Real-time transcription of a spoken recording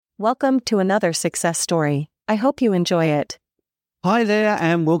Welcome to another success story. I hope you enjoy it. Hi there,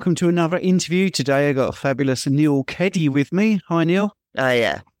 and welcome to another interview. Today I got a fabulous Neil Keddy with me. Hi, Neil.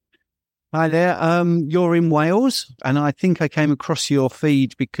 Yeah. Hi there. You're in Wales, and I think I came across your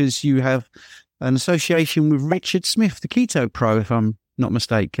feed because you have an association with Richard Smith, the Keto Pro, if I'm not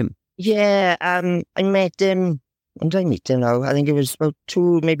mistaken. Yeah, I met him. When did I meet him now? I think it was about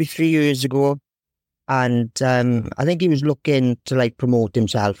 2, maybe 3 years ago. And I think he was looking to promote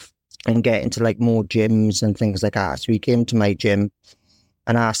himself and get into more gyms and things like that. So he came to my gym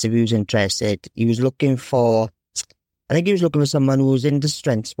and asked if he was interested. He was looking for someone who was into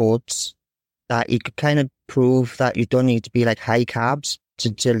strength sports, that he could kind of prove that you don't need to be high carbs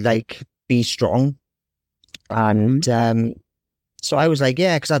to be strong. And so I was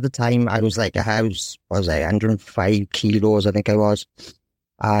yeah, because at the time I was 105 kilos, I think I was.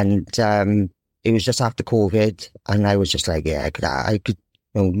 And it was just after COVID, and I was just yeah, I could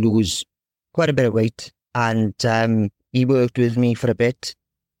lose quite a bit of weight. And he worked with me for a bit,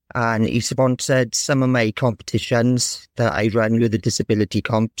 and he sponsored some of my competitions that I run with the disability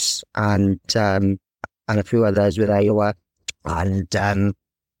comps and a few others with Iowa. And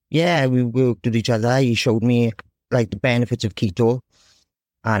yeah, we worked with each other. He showed me the benefits of keto,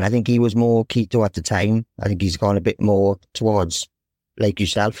 and I think he was more keto at the time. I think he's gone a bit more towards like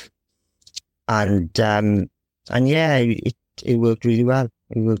yourself. And yeah, it worked really well.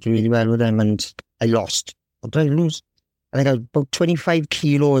 It worked really well with him, and I lost. What did I lose? I think I was about 25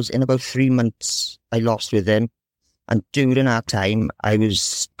 kilos in about 3 months I lost with him. And during that time, I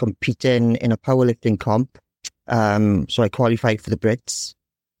was competing in a powerlifting comp. So I qualified for the Brits.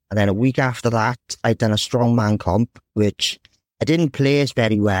 And then a week after that, I'd done a strongman comp, which I didn't place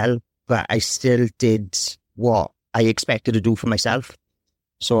very well, but I still did what I expected to do for myself.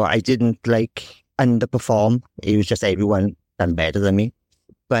 So I didn't underperform. It was just everyone done better than me.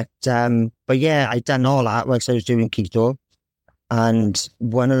 But yeah, I'd done all that whilst I was doing keto. And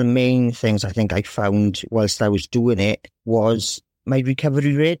one of the main things I think I found whilst I was doing it was my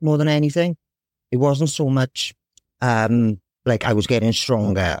recovery rate more than anything. It wasn't so much I was getting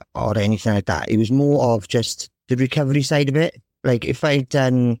stronger or anything like that. It was more of just the recovery side of it. If I'd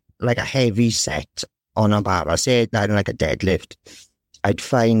done a heavy set on a bar, say I'd done a deadlift, I'd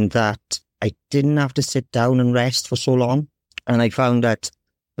find that I didn't have to sit down and rest for so long. And I found that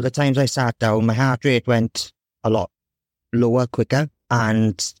for the times I sat down, my heart rate went a lot lower, quicker,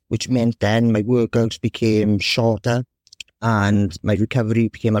 and which meant then my workouts became shorter and my recovery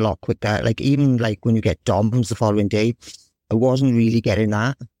became a lot quicker. Even when you get DOMS the following day, I wasn't really getting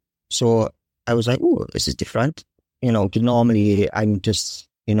that. So I was oh, this is different. Normally I'm just,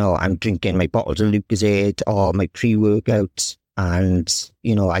 I'm drinking my bottles of Lucozade or my pre-workout, and,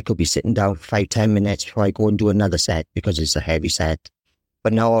 I could be sitting down for 5-10 minutes before I go and do another set because it's a heavy set.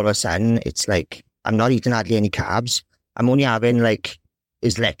 But now all of a sudden, it's I'm not eating hardly any carbs. I'm only having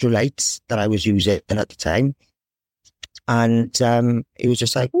his electrolytes that I was using at the time. And it was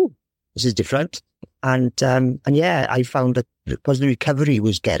just oh, this is different. And yeah, I found that because the recovery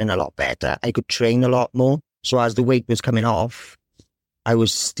was getting a lot better, I could train a lot more. So as the weight was coming off, I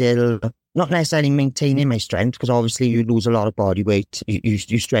was still not necessarily maintaining my strength, because obviously you lose a lot of body weight.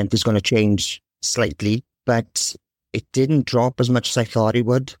 Your strength is going to change slightly, but it didn't drop as much as I thought it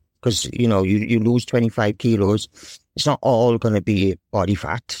would, because, you lose 25 kilos. It's not all going to be body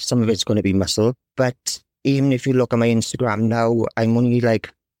fat. Some of it's going to be muscle. But even if you look at my Instagram now, I'm only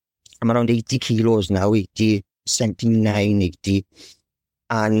I'm around 80 kilos now, 80, 79, 80.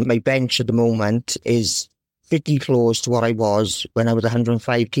 And my bench at the moment is pretty close to what I was when I was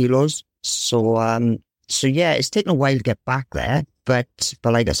 105 kilos. So yeah, it's taken a while to get back there. But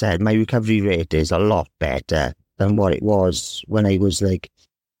like I said, my recovery rate is a lot better than what it was when I was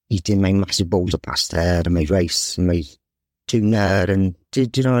eating my massive bowls of pasta and my rice and my tuna, and do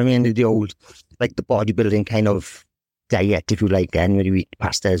you know what I mean? The old, the bodybuilding kind of diet, if you like, then where you eat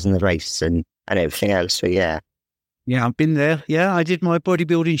pastas and the rice and everything else. So yeah. Yeah, I've been there. Yeah, I did my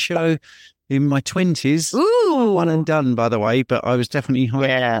bodybuilding show in my 20s. Ooh! One and done, by the way, but I was definitely high.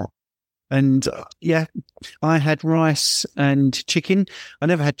 Yeah. And yeah, I had rice and chicken. I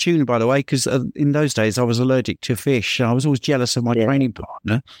never had tuna, by the way, because in those days I was allergic to fish. I was always jealous of my training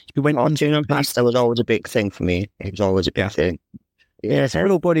partner who went on tuna and pasta was always a big thing for me. It was always a big thing. Yeah, it's a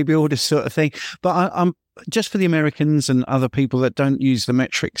real bodybuilder sort of thing. But I'm just for the Americans and other people that don't use the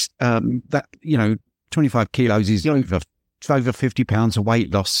metrics, that 25 kilos is over 50 pounds of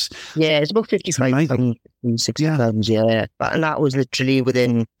weight loss. Yeah, it's about 55 pounds, 60 pounds, yeah. And that was literally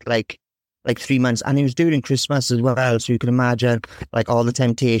within 3 months. And it was during Christmas as well. So you can imagine all the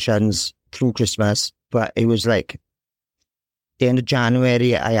temptations through Christmas. But it was the end of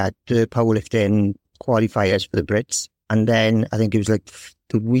January, I had the powerlifting qualifiers for the Brits. And then I think it was like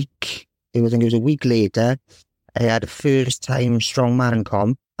I think it was a week later, I had a first time strongman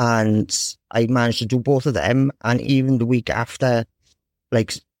comp, and I managed to do both of them. And even the week after,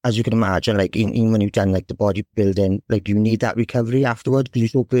 like, as you can imagine, like even when you've done like the bodybuilding, like you need that recovery afterwards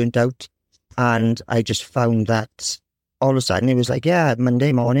because you're so burnt out. And I just found that all of a sudden it was like, yeah,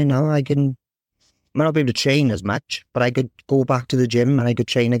 Monday morning now I might not be able to train as much, but I could go back to the gym and I could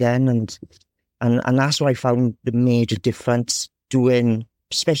train again. And that's what I found the major difference doing,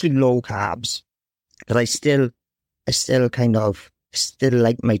 especially low carbs, because I still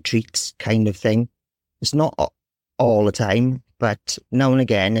like my treats kind of thing. It's not all the time, but now and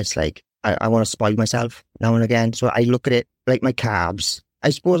again, it's like I want to spoil myself now and again. So I look at it like my carbs. I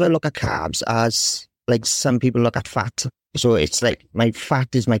suppose I look at carbs as like some people look at fat. So it's like my fat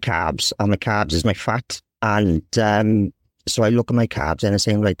is my carbs and my carbs is my fat. And so I look at my carbs and I'm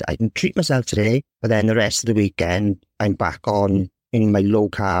saying, right, I can treat myself today, but then the rest of the weekend, I'm back on in my low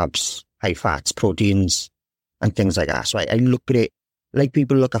carbs, high fats, proteins, and things like that. So I look at it like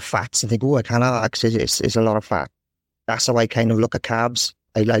people look at fats and think, oh, I can't have that because it's a lot of fat. That's how I kind of look at carbs.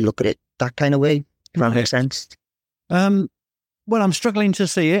 I look at it that kind of way, if that makes sense. Well, I'm struggling to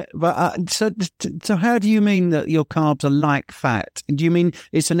see it, but so how do you mean that your carbs are like fat? Do you mean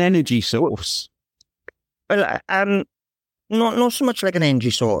it's an energy source? Well, not so much like an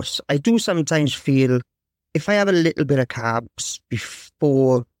energy source. I do sometimes feel if I have a little bit of carbs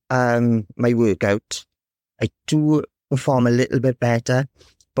before my workout, I do perform a little bit better.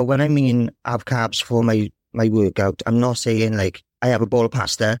 But when I mean have carbs for my workout, I'm not saying like I have a bowl of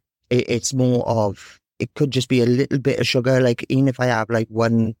pasta. It's more of, it could just be a little bit of sugar. Like even if I have like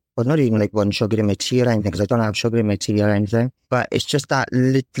one, well, not even like one sugar in my tea or anything, because I don't have sugar in my tea or anything. But it's just that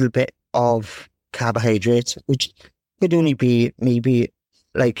little bit of carbohydrate, which could only be maybe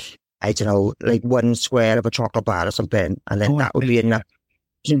like, I don't know, like one square of a chocolate bar or something. And then that would be enough.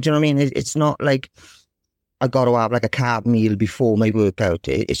 Do you know what I mean? It's not like I got to have like a carb meal before my workout.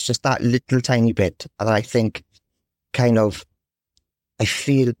 It's just that little tiny bit that I think kind of, I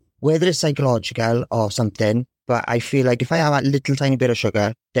feel, whether it's psychological or something, but I feel like if I have that little tiny bit of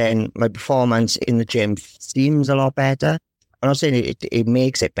sugar, then my performance in the gym seems a lot better. I'm not saying it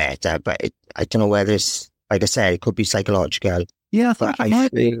makes it better, but I don't know whether it's, like I said, it could be psychological. Yeah, I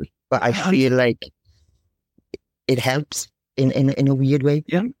feel like it helps in a weird way.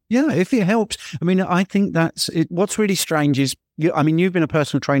 Yeah, if it helps. I mean, I think that's it. What's really strange is, you've been a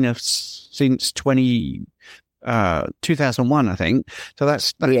personal trainer since 2001, I think. So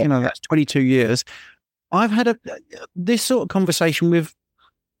that's 22 years. I've had this sort of conversation with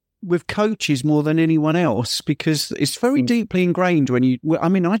coaches more than anyone else, because it's very deeply ingrained I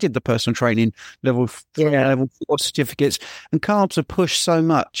did the personal training level 3, level 4 certificates, and carbs are pushed so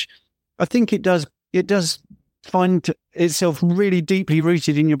much. I think it does find itself really deeply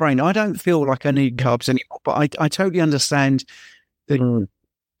rooted in your brain. I don't feel like I need carbs anymore, but I totally understand that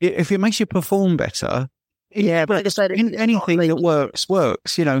if it makes you perform better, but like I said, anything that works, do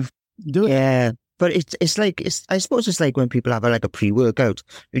it. Yeah. But it's like, I suppose it's like when people have like a pre-workout.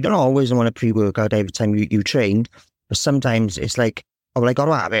 You don't always want a pre-workout every time you train, but sometimes it's like, oh, well, I got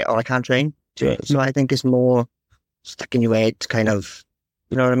to have it or I can't train. So I think it's more stuck in your head, kind of,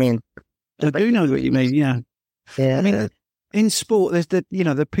 you know what I mean? I do know what you mean, yeah. Yeah. I mean, in sport, there's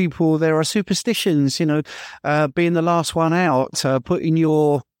the people, there are superstitions, being the last one out, putting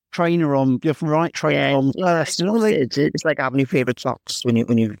your trainer on, your right trainer on. Yeah, it's like having your favourite socks when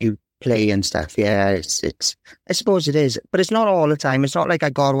you play and stuff. Yeah, it's I suppose it is, but it's not all the time. It's not like I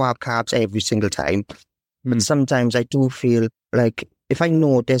got to have carbs every single time. But sometimes I do feel like if I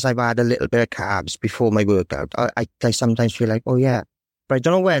notice I've had a little bit of carbs before my workout, I sometimes feel like, oh yeah, but I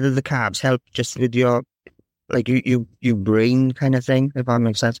don't know whether the carbs help just with your like you brain kind of thing, if that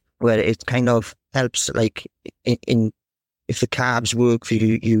makes sense, where it kind of helps like in if the carbs work for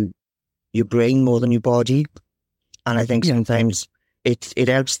your brain more than your body. And I think sometimes it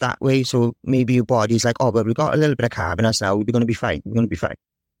helps that way. So maybe your body's like, oh, but we've got a little bit of carb in us now. We're going to be fine. We're going to be fine.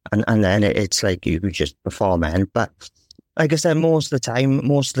 And then it's like you just perform it. But like I said, most of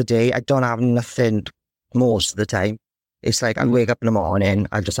the day, I don't have nothing most of the time. It's like I wake up in the morning,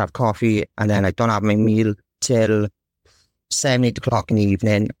 I just have coffee, and then I don't have my meal till 7, 8 o'clock in the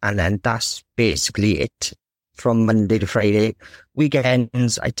evening. And then that's basically it from Monday to Friday.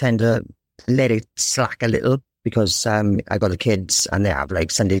 Weekends, I tend to let it slack a little because I got the kids and they have like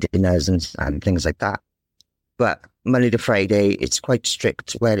Sunday dinners and things like that. But Monday to Friday, it's quite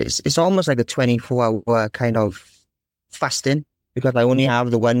strict, where it's almost like a 24-hour kind of fasting, because I only have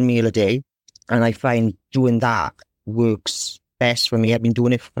the one meal a day. And I find doing that works best for me. I've been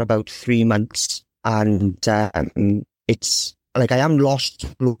doing it for about 3 months, and it's like I am lost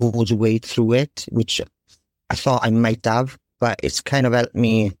loads of weight through it, which I thought I might have, but it's kind of helped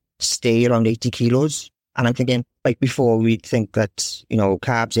me stay around 80 kilos. And I'm thinking, like before, we'd think that, you know,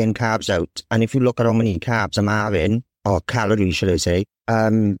 carbs in, carbs out. And if you look at how many carbs I'm having, or calories, should I say,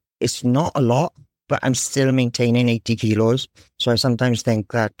 it's not a lot, but I'm still maintaining 80 kilos. So I sometimes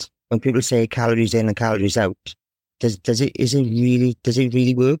think that when people say calories in and calories out, does it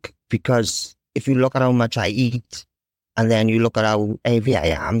really work? Because if you look at how much I eat, and then you look at how heavy I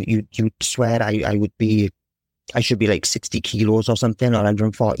am, you'd swear I should be like 60 kilos or something, or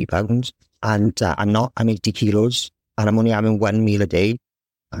 140 pounds. And I'm not. I'm 80 kilos, and I'm only having one meal a day.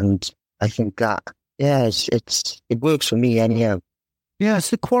 And I think that, yeah, it works for me anyhow. Yeah,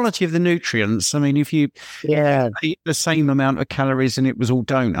 it's the quality of the nutrients. I mean, if you eat the same amount of calories and it was all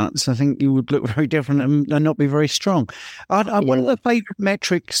donuts, I think you would look very different and not be very strong. One of the favourite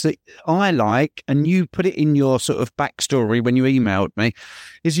metrics that I like, and you put it in your sort of backstory when you emailed me,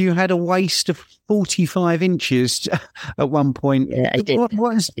 is you had a waist of 45 inches at one point. Yeah, I did.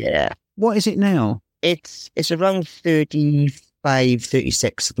 What is it now? It's around 35,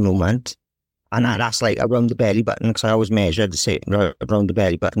 36 at the moment. And that's like around the belly button, because I always measure the same around the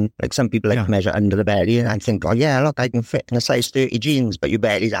belly button. Like some people like to measure under the belly, and I think, oh yeah, look, I can fit in a size 30 jeans, but your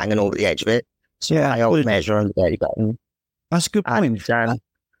belly's hanging over the edge of it. So I always measure on the belly button. That's a good point. So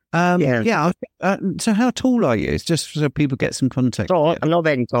how tall are you? It's just so people get some context. So I'm not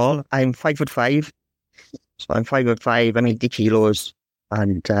very tall. I'm 5'5". So I'm 5'5". I'm 80 kilos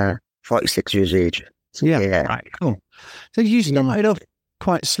and 46 years of age. So, right, cool. So you started off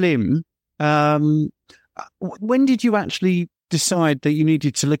quite slim. When did you actually decide that you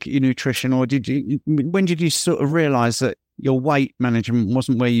needed to look at your nutrition, or when did you sort of realise that your weight management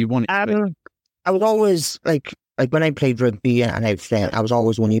wasn't where you wanted to be? I was always like when I played rugby and everything, I was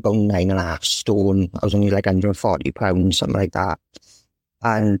always only about 9.5 stone. I was only like 140 pounds, something like that.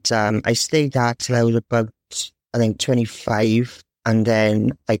 And I stayed that till I was about, I think, 25. And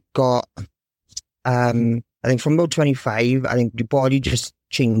then I got, I think from about 25, I think your body just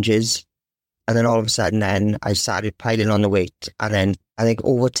changes. And then all of a sudden, then I started piling on the weight. And then I think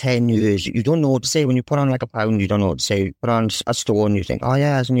over 10 years, you don't know what to say. When you put on like a pound, you don't know what to say. You put on a stone, you think, oh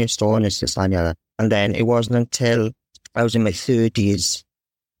yeah, it's only a stone, it's this and the other. And then it wasn't until I was in my 30s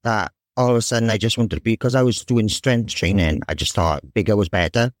that all of a sudden I just wanted to be, because I was doing strength training, I just thought bigger was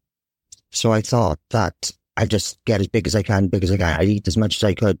better. So I thought that I just get as big as I can, I eat as much as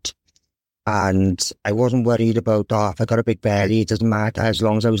I could. And I wasn't worried about, if I got a big belly, it doesn't matter. As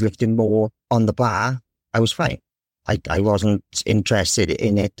long as I was lifting more on the bar, I was fine. I wasn't interested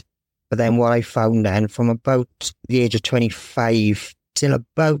in it. But then what I found then, from about the age of 25 till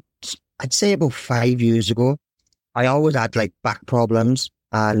about, I'd say about 5 years ago, I always had like back problems.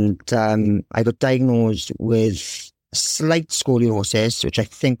 And I got diagnosed with slight scoliosis, which I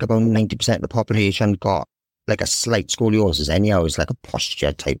think about 90% of the population got like a slight scoliosis anyhow. It's like a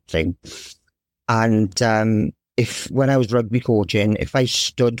posture type thing. And when I was rugby coaching, if I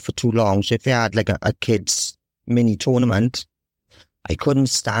stood for too long, so if they had like a kids mini tournament, I couldn't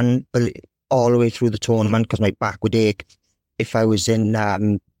stand all the way through the tournament because my back would ache. If I was in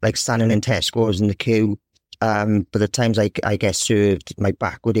like standing in Tesco's in the queue, by the times I get served, my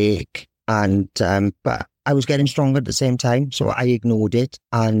back would ache. And but I was getting stronger at the same time, so I ignored it.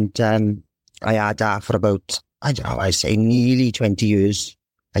 And I had that for about, I don't know, I say nearly 20 years.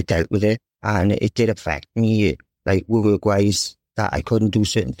 I dealt with it, and it did affect me, like work-wise, that I couldn't do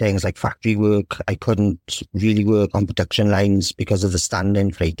certain things like factory work. I couldn't really work on production lines because of the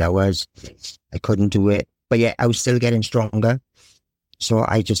standing for 8 hours. I couldn't do it. But yeah, I was still getting stronger. So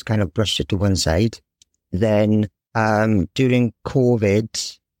I just kind of brushed it to one side. Then during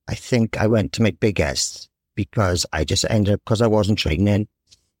COVID, I think I went to my biggest because I just ended up, because I wasn't training,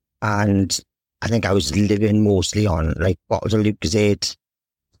 and I think I was living mostly on like bottles of Lucozade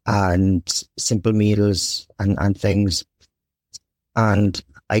and simple meals and things. And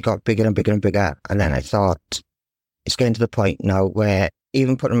I got bigger and bigger and bigger. And then I thought, it's getting to the point now where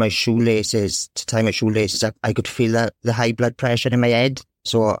even putting my shoelaces, to tie my shoelaces up, I could feel the high blood pressure in my head.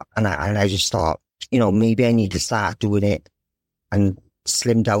 So, and I just thought, maybe I need to start doing it and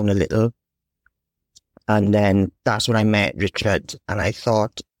slim down a little. And then that's when I met Richard, and I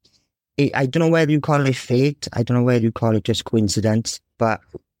thought, I don't know whether you call it fate, I don't know whether you call it just coincidence, but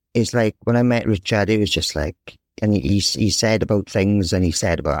it's like when I met Richard, it was just like, and he said about things, and he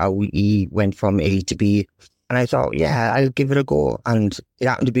said about how he went from A to B, and I thought, yeah, I'll give it a go. And it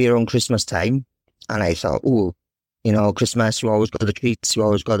happened to be around Christmas time, and I thought, Christmas, you always got the treats, you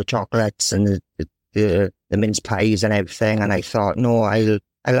always got the chocolates and the the mince pies and everything. And I thought, no,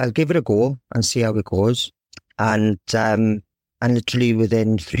 I'll give it a go and see how it goes. And literally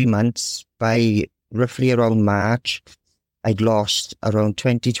within 3 months, by roughly around March, I'd lost around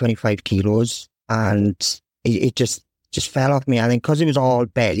 20-25 kilos, and it just fell off me. I think because it was all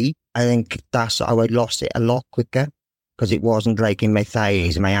belly, I think that's how I lost it a lot quicker, because it wasn't like in my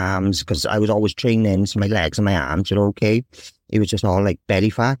thighs and my arms, because I was always training, so my legs and my arms were okay. It was just all like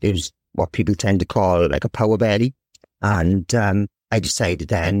belly fat. It was what people tend to call like a power belly. And I decided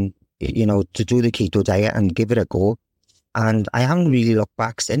then, to do the keto diet and give it a go. And I haven't really looked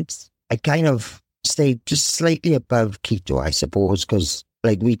back since. I kind of stayed just slightly above keto, I suppose, because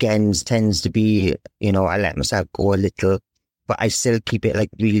like weekends tends to be, I let myself go a little, but I still keep it like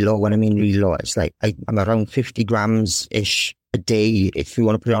really low. When I mean really low, it's like I'm around 50 grams-ish a day, if you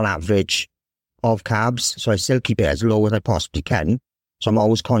want to put it on average, of carbs. So I still keep it as low as I possibly can. So I'm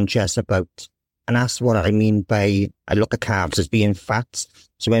always conscious about, and that's what I mean by, I look at carbs as being fats.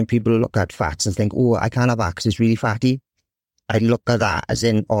 So when people look at fats and think, oh, I can't have that because it's really fatty, I look at that as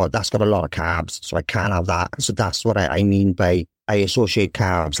in, oh, that's got a lot of carbs, so I can't have that. So that's what I mean by, I associate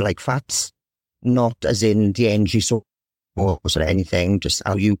carbs like fats, not as in the energy source or anything, just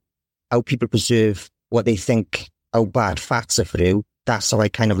how people preserve what they think, how bad fats are for you. That's how I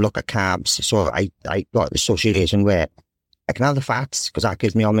kind of look at carbs. So I got the association where I can have the fats because that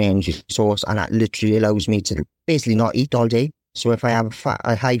gives me all my energy source, and that literally allows me to basically not eat all day. So if I have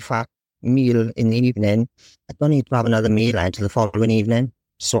a high fat meal in the evening, I don't need to have another meal until the following evening.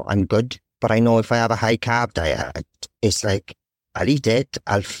 So I'm good. But I know if I have a high carb diet, it's like I'll eat it,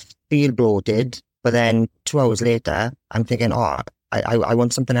 I'll feel bloated, but then 2 hours later, I'm thinking, oh, I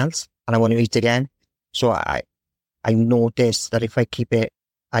want something else and I want to eat again. So I noticed that if I keep it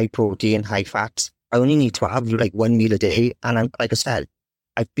high protein, high fat, I only need to have like one meal a day. And like I said,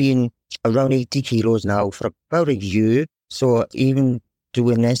 I've been around 80 kilos now for about a year. So even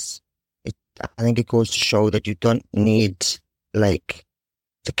doing this, I think it goes to show that you don't need like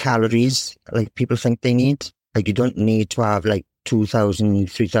the calories like people think they need. Like you don't need to have like 2,000,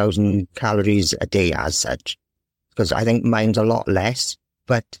 3,000 calories a day as such. Because I think mine's a lot less,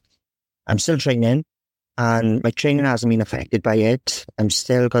 but I'm still training. And my training hasn't been affected by it. I'm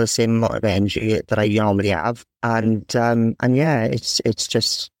still got the same amount of energy that I normally have. And yeah, it's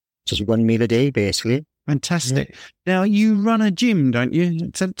just one meal a day, basically. Fantastic. Now, you run a gym, don't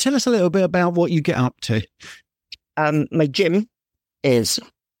you? So tell us a little bit about what you get up to. My gym is,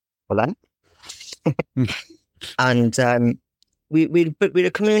 hold on. And we're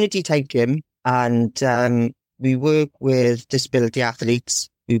a community type gym, and we work with disability athletes.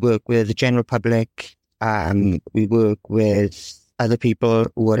 We work with the general public. We work with other people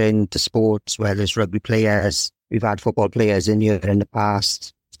who are into sports, whether it's rugby players. We've had football players in here in the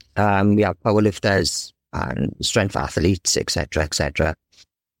past. We have powerlifters and strength athletes, etc., etc.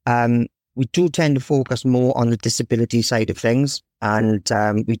 We do tend to focus more on the disability side of things, and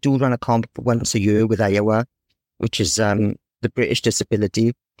we do run a comp once a year with Iowa, which is the British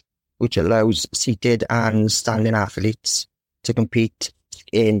Disability, which allows seated and standing athletes to compete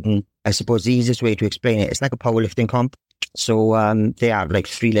in, I suppose the easiest way to explain it, it's like a powerlifting comp. So they have like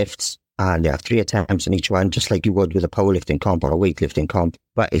 3 lifts, and they have 3 attempts on each one, just like you would with a powerlifting comp or a weightlifting comp,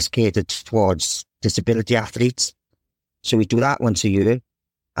 but it's catered towards disability athletes. So we do that once a year,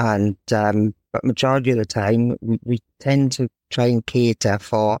 and but majority of the time we tend to try and cater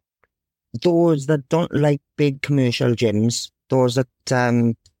for those that don't like big commercial gyms, those that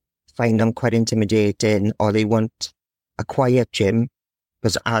find them quite intimidating, or they want a quiet gym,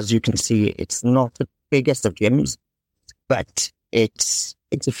 because as you can see, it's not the biggest of gyms, but it's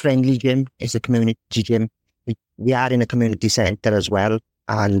a friendly gym. It's a community gym. We are in a community centre as well,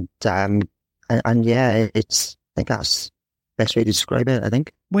 and yeah, I think that's the best way to describe it. I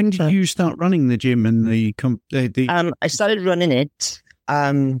think. When did you start running the gym and the I started running it.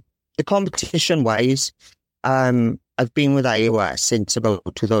 The competition wise, I've been with Iowa since about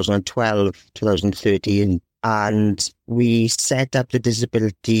 2012, 2013, and we set up the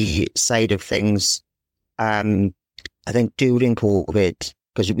disability side of things. I think during COVID,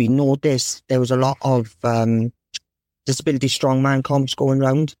 because we noticed there was a lot of disability strongman comps going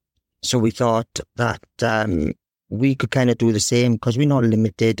around. So we thought that we could kind of do the same, because we're not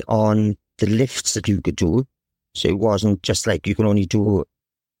limited on the lifts that you could do. So it wasn't just like you can only do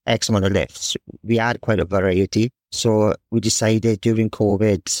X amount of lifts. We had quite a variety. So we decided during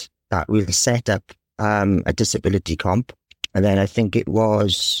COVID that we'll set up a disability comp. And then I think it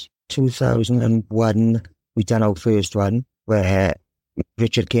was 2001, we done our first one, where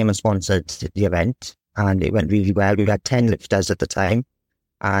Richard came and sponsored the event, and it went really well. We had 10 lifters at the time,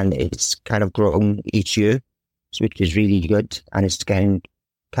 and it's kind of grown each year. which is really good, and it's getting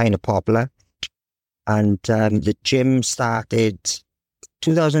kind of popular. And the gym started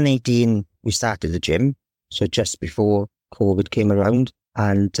 2018. We started the gym, so just before COVID came around.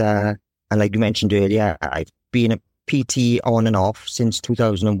 And like you mentioned earlier, I've been a PT on and off since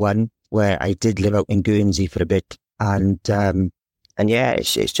 2001, where I did live out in Guernsey for a bit. And yeah,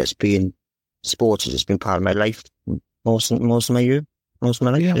 it's just been, sports has just been part of my life most of my life.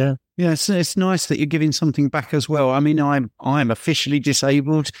 Yeah. Yeah, it's nice that you're giving something back as well. I mean, I'm officially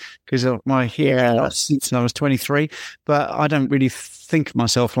disabled because of my hearing loss since I was 23, but I don't really think of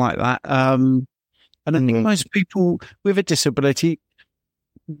myself like that. And I think most people with a disability,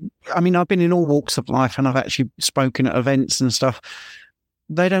 I mean, I've been in all walks of life and I've actually spoken at events and stuff.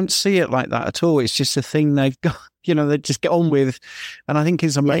 They don't see it like that at all. It's just a thing they've got, they just get on with. And I think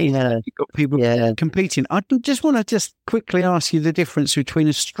it's amazing that you've got people competing. I just want to quickly ask you the difference between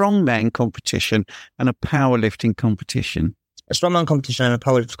a strongman competition and a powerlifting competition. A strongman competition and a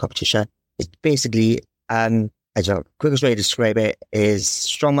powerlifting competition, it's basically, as a quickest way to describe it is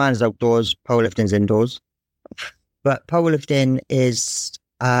strongman is outdoors, powerlifting is indoors. But powerlifting is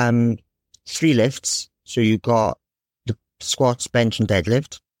 3 lifts. So you've got the squats, bench and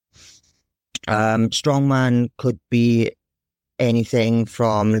deadlift. Strongman could be anything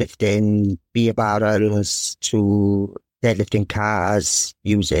from lifting beer barrels to deadlifting cars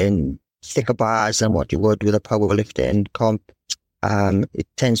using thicker bars than what you would with a powerlifting comp. It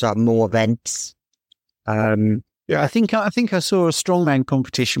tends to have more events. I think I saw a strongman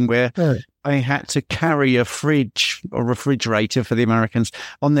competition where I had to carry a fridge or refrigerator for the Americans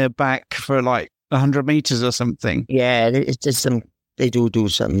on their back for like 100 meters or something. Yeah, it's just they do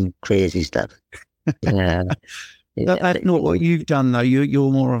some crazy stuff. Yeah. That's not what you've done, though.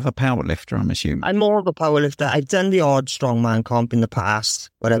 You're more of a power lifter, I'm assuming. I'm more of a power lifter. I've done the odd strongman comp in the past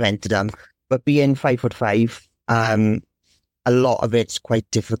where I've entered them, but being 5'5", a lot of it's quite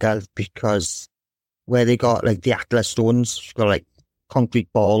difficult because where they got like the Atlas stones, you've got like concrete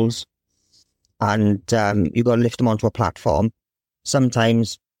balls, and you've got to lift them onto a platform.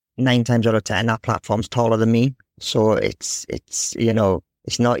 Sometimes 9 times out of 10, that platform's taller than me. So it's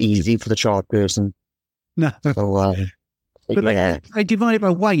not easy for the short person. No. So, but they divide it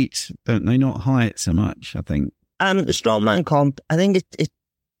by weight, don't they? Not height so much, I think. The strongman comp, I think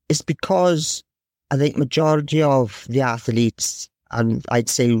it's because I think majority of the athletes, and I'd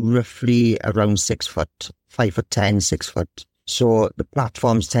say roughly around 6 foot, 5'10", 6 foot. So the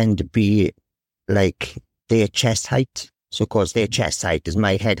platforms tend to be like their chest height. So of course their chest height is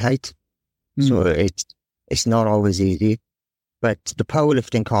my head height. So it's not always easy. But the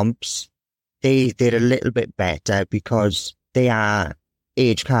powerlifting comps, they're a little bit better because they are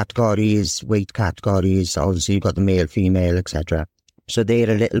age categories, weight categories. Obviously you've got the male, female, etc. So they're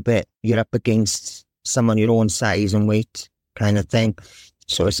a little bit, you're up against someone your own size and weight kind of thing.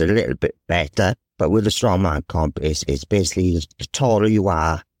 So it's a little bit better. But with the strongman comp, it's basically the taller you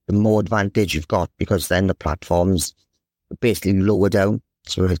are, the more advantage you've got because then the platforms are basically lower down.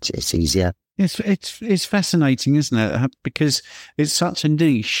 So it's easier. It's fascinating, isn't it? Because it's such a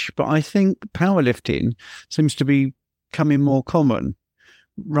niche, but I think powerlifting seems to be becoming more common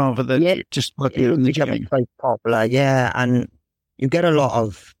rather than just working in the gym. Quite popular, yeah. And you get a lot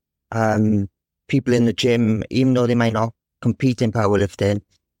of people in the gym, even though they might not compete in powerlifting,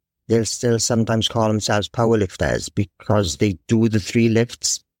 they'll still sometimes call themselves powerlifters because they do the 3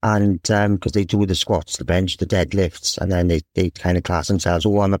 lifts. And because they do the squats, the bench, the deadlifts, and then they kind of class themselves,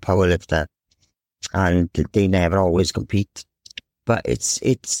 oh, I'm a powerlifter. And they never always compete. But it's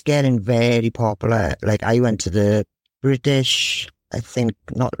getting very popular. Like I went to the British, I think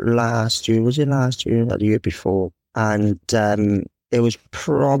not last year, was it last year or the year before? And there was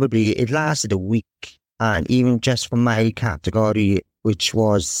it lasted a week. And even just for my category, which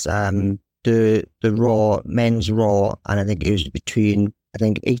was the raw, men's raw, and I think it was between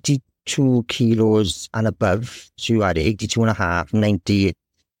 82 kilos and above. So you had 82 and a half, 90,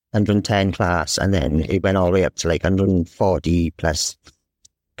 110 class, and then it went all the way up to like 140 plus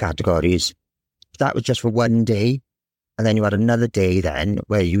categories. That was just for one day. And then you had another day then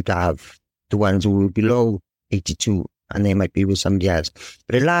where you'd have the ones who were below 82 and they might be with somebody else.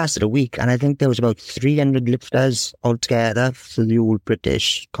 But it lasted a week, and I think there was about 300 lifters altogether for the old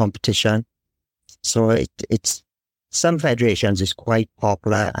British competition. So it's some federations is quite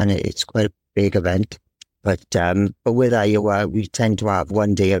popular and it's quite a big event. But with Iowa, we tend to have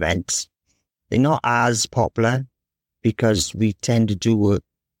one-day events. They're not as popular because we tend to do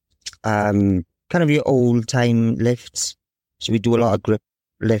kind of your old-time lifts. So we do a lot of grip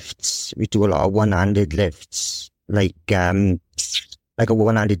lifts. We do a lot of one-handed lifts, like a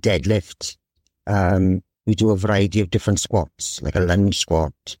one-handed deadlift. We we do a variety of different squats, like a lunge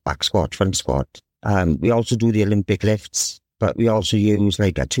squat, back squat, front squat. We also do the Olympic lifts, but we also use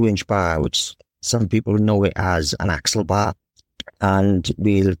like a 2-inch bar, which some people know it as an axle bar. And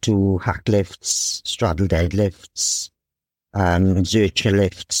we'll do hack lifts, straddle deadlifts, Zercher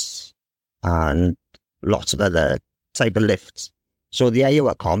lifts, and lots of other type of lifts. So the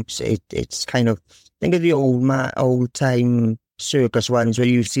Iowa comps, it's kind of, think of the old time circus ones where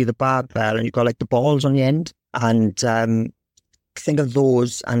you see the barbell and you've got like the balls on the end. And think of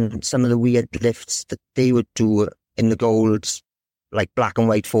those and some of the weird lifts that they would do in the gold, like black and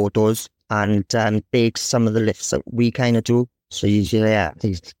white photos, and take some of the lifts that we kind of do. So yeah,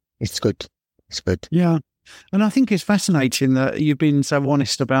 it's good. It's good. Yeah. And I think it's fascinating that you've been so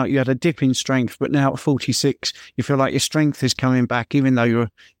honest about you had a dip in strength, but now at 46, you feel like your strength is coming back, even though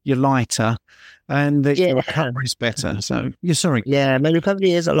you're lighter, and that your recovery is better. So you're sorry. Yeah, my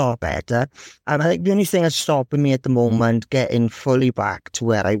recovery is a lot better. I think the only thing that's stopping me at the moment getting fully back to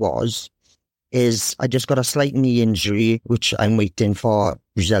where I was is I just got a slight knee injury, which I'm waiting for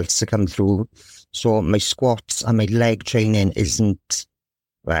results to come through. So my squats and my leg training isn't,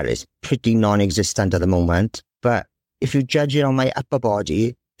 well, it's pretty non-existent at the moment. But if you judge it on my upper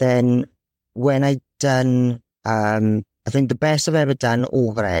body, then when I done, I think the best I've ever done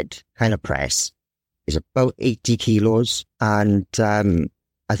overhead kind of press is about 80 kilos. And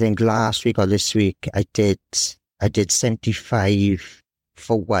I think last week or this week, I did 75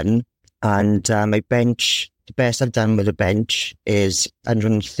 for one. And my bench, the best I've done with a bench is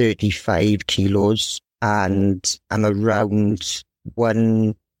 135 kilos. And I'm around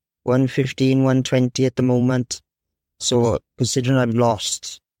 115, 120 at the moment. So considering I've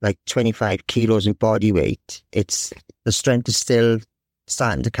lost like 25 kilos in body weight, the strength is still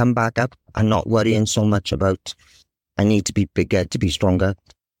starting to come back up. I'm not worrying so much about I need to be bigger to be stronger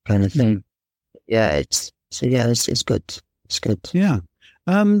kind of thing. Yeah, it's good. It's good. Yeah.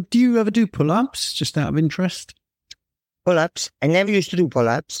 Do you ever do pull-ups, just out of interest? Pull-ups? I never used to do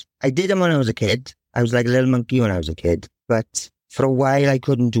pull-ups. I did them when I was a kid. I was like a little monkey when I was a kid. But for a while, I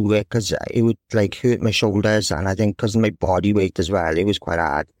couldn't do it because it would like hurt my shoulders. And I think because of my body weight as well, it was quite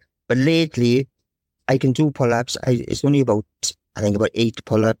hard. But lately, I can do pull-ups. It's only about 8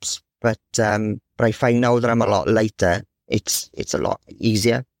 pull-ups. But I find now that I'm a lot lighter, it's a lot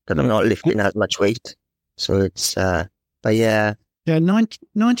easier because I'm not lifting as much weight. So it's, but yeah. Yeah,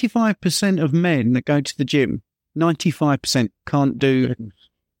 95% of men that go to the gym, 95% can't do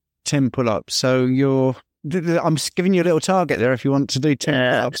 10 pull-ups. So I'm giving you a little target there if you want to do 10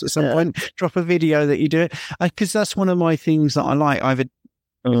 pull-ups at some point. Drop a video that you do it. Because that's one of my things that I like.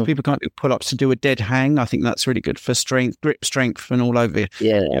 If people can't do pull-ups, to do a dead hang. I think that's really good for strength, grip strength and all over.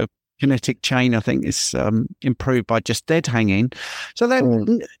 Yeah. Your kinetic chain, I think, is improved by just dead hanging. So that,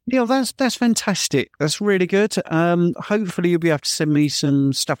 Neil, that's fantastic. That's really good. Hopefully you'll be able to send me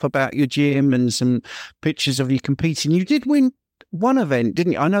some stuff about your gym and some pictures of you competing. You did win one event,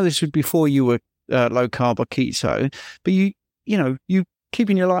 didn't you? I know this was before you were low carb or keto, but you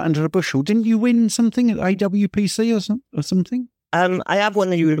keeping your light under the bushel. Didn't you win something at AWPC or something? I have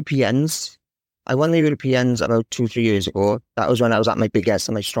won the Europeans. I won the Europeans about 2-3 years ago. That was when I was at my biggest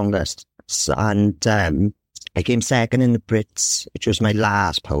and my strongest. And I came second in the Brits, which was my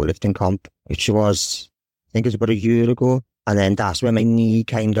last powerlifting comp, which was, I think it was about a year ago. And then that's when my knee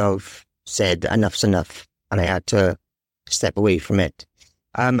kind of said enough's enough and I had to step away from it.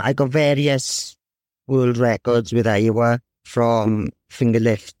 I got various world records with Iowa, from finger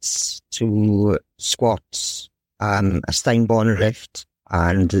lifts to squats, a Steinborn lift,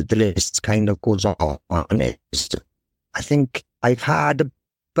 and the list kind of goes on. I think I've had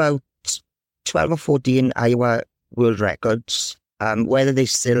about 12 or 14 Iowa world records. Whether they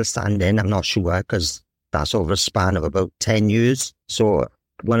still stand in, I'm not sure, because that's over a span of about 10 years. So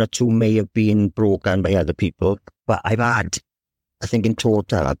 1 or 2 may have been broken by other people. But I've had, I think in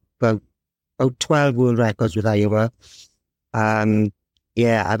total, about 12 world records with Iowa. I've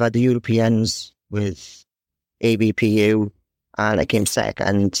had the Europeans with ABPU, and I came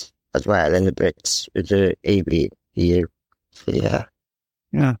second as well in the Brits with the ABPU. So, yeah.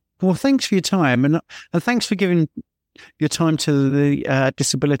 Yeah. Well, thanks for your time, and thanks for giving your time to the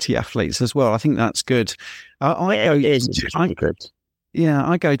disability athletes as well. I think that's good. It is really good. Yeah,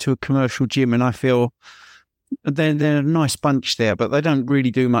 I go to a commercial gym and I feel they're a nice bunch there, but they don't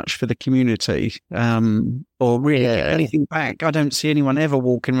really do much for the community or really get anything back. I don't see anyone ever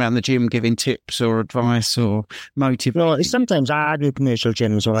walking around the gym giving tips or advice or motivation. No, it's sometimes hard with commercial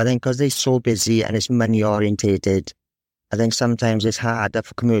gyms, I think, because they're so busy and it's money orientated. I think sometimes it's harder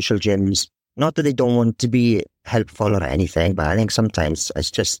for commercial gyms. Not that they don't want to be helpful or anything, but I think sometimes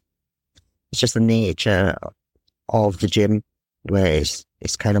it's just just the nature of the gym, where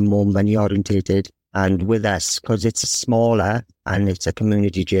it's kind of more money orientated. And with us, because it's smaller and it's a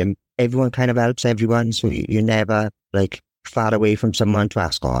community gym, everyone kind of helps everyone. So you're never like far away from someone to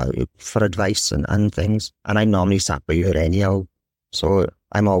ask for advice and things. And I'm normally sat by here anyhow. So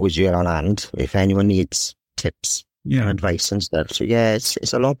I'm always here on hand if anyone needs tips and advice and stuff. So yeah,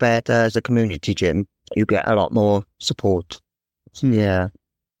 it's a lot better as a community gym. You get a lot more support. So, yeah.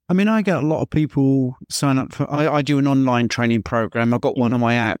 I mean, I get a lot of people sign up for, I do an online training program. I've got one on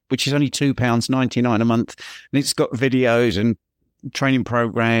my app, which is only £2.99 a month. And it's got videos and training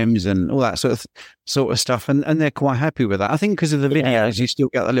programs and all that sort of stuff. And they're quite happy with that. I think because of the videos, you still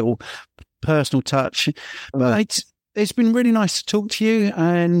get a little personal touch. But it's been really nice to talk to you.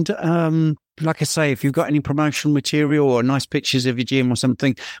 And like I say, if you've got any promotional material or nice pictures of your gym or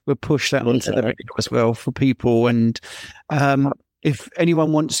something, we'll push that onto the video as well for people. And if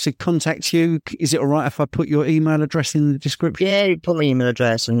anyone wants to contact you, is it all right if I put your email address in the description? Yeah, you put my email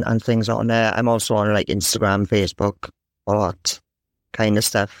address and things on there. I'm also on like Instagram, Facebook, all that kind of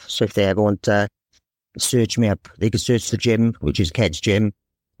stuff. So if they ever want to search me up, they can search the gym, which is Ked's Gym,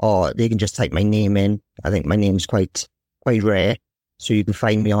 or they can just type my name in. I think my name's quite rare. So you can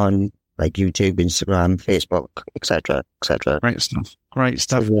find me on like YouTube, Instagram, Facebook, etc., etc. Great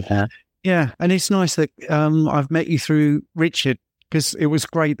stuff. So, yeah, and it's nice that I've met you through Richard, because it was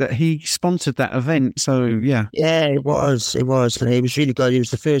great that he sponsored that event. So, yeah. Yeah, it was. And it was really good. He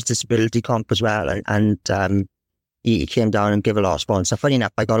was the first disability comp as well. And he came down and gave a lot of sponsor. Funny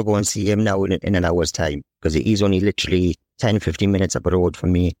enough, I got to go and see him now in an hour's time, because he's only literally 10, 15 minutes up the road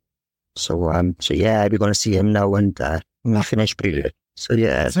from me. So yeah, we're going to see him now and we'll finish pretty good. So,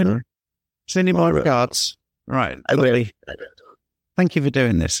 yeah. Send him my regards. Right. I will. Thank you for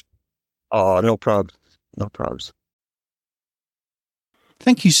doing this. Oh, no problem. No problems.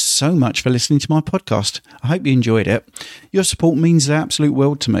 Thank you so much for listening to my podcast. I hope you enjoyed it. Your support means the absolute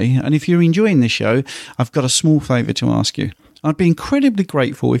world to me. And if you're enjoying this show, I've got a small favour to ask you. I'd be incredibly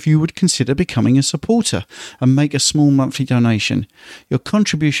grateful if you would consider becoming a supporter and make a small monthly donation. Your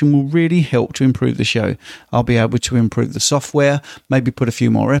contribution will really help to improve the show. I'll be able to improve the software, maybe put a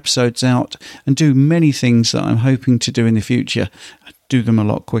few more episodes out, and do many things that I'm hoping to do in the future. Do them a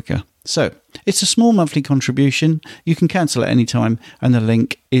lot quicker. So, it's a small monthly contribution. You can cancel at any time, and the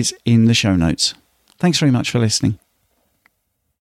link is in the show notes. Thanks very much for listening.